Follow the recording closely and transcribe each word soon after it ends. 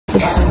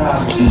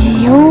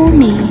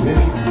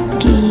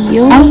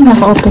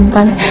naka-open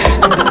pala.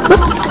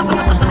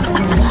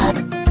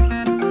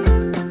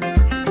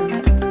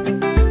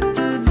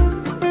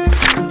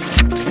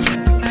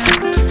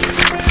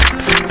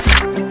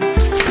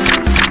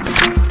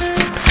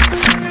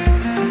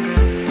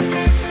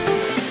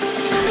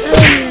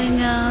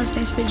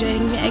 Thanks for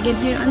joining me again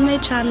here on my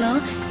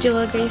channel,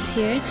 Jewel Grace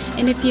here,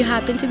 and if you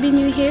happen to be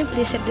new here,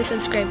 please hit the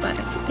subscribe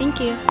button. Thank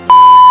you.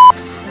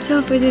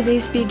 So for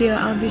today's video,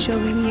 I'll be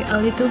showing you a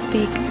little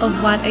peek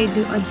of what I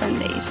do on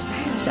Sundays.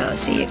 So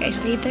see you guys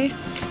later.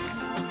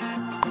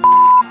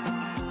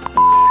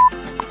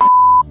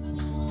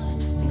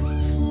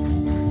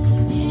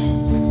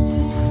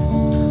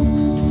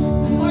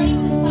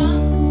 According to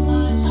Psalms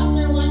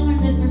chapter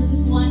 100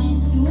 verses 1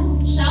 and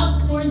 2,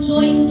 shout for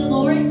joy to the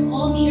Lord,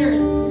 all the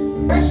earth.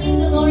 Worship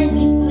the Lord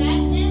with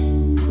gladness.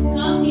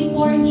 Come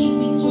before Him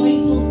with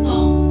joyful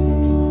songs.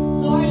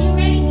 So are you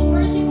ready to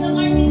worship the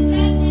Lord with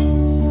gladness,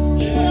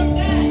 people of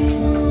God?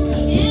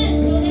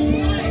 Amen. So let's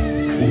start.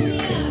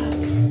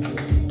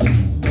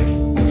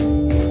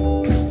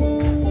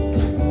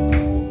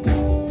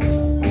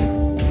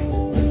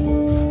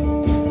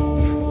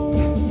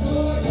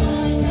 Lord,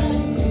 I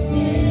got to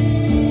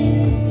sing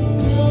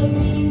your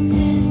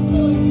reason,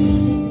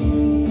 glorious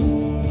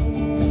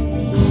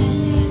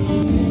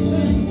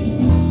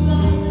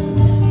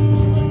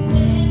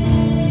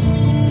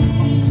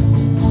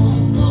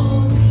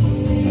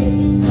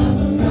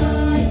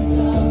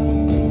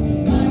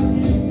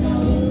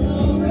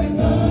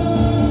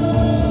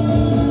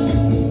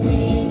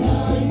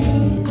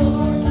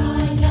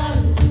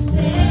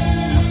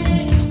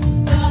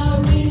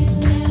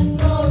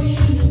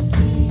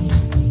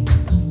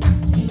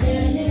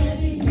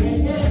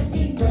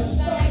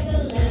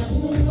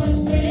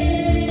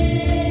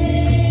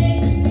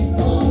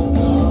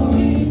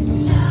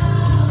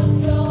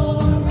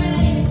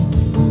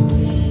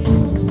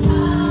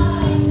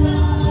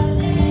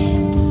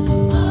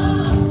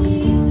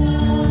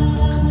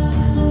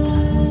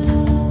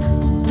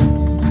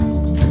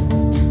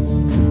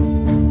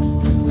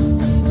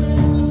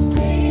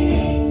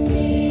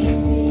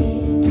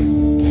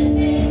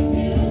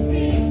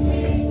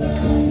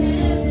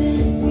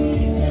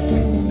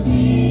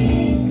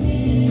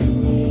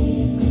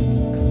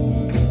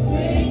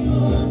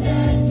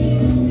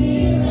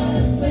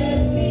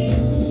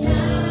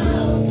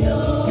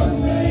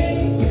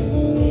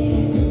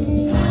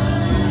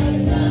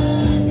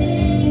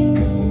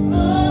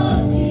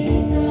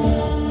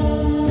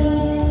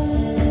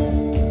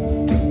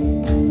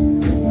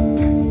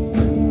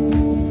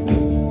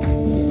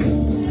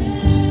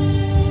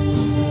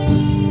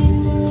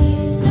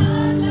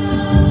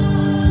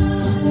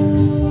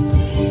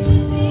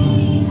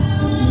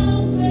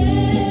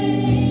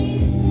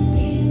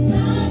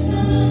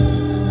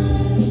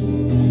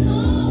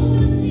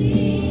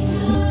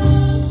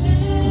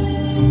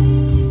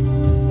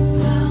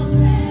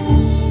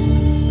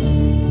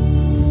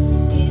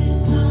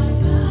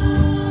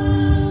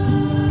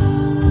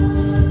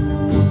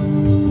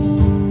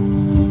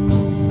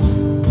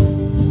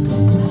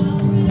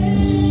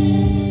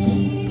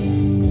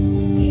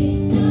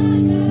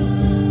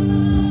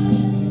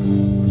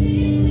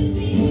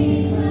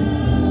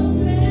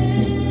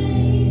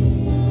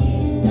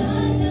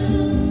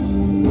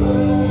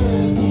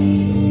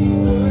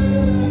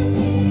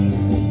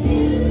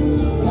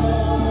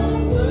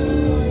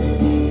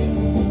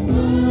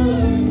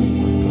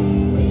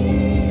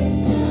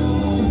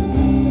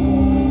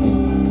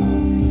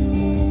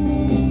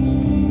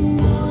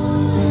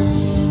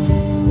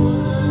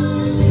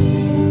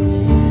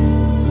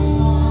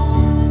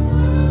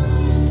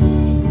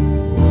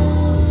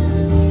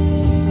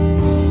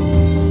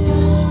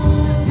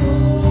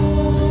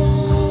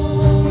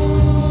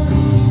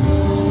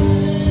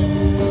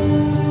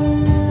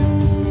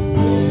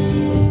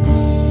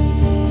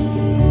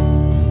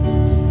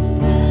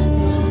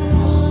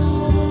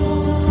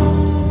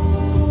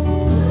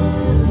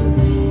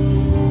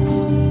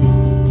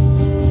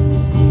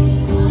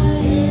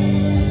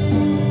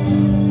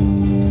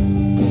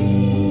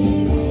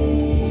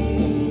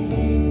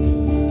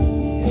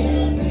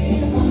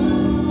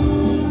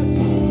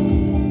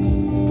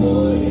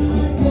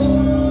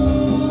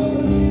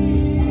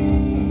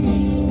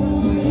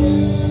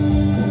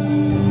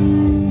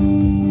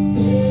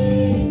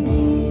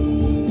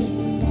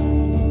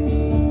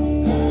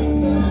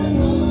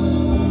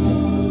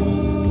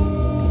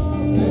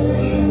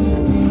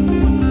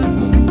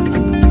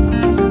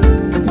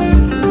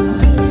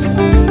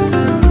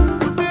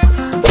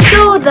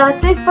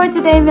That's it for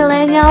today,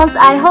 millennials.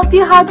 I hope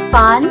you had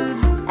fun,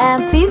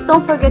 and please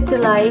don't forget to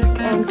like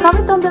and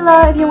comment down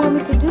below if you want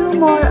me to do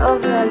more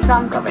of the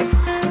drum covers.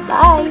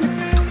 Bye!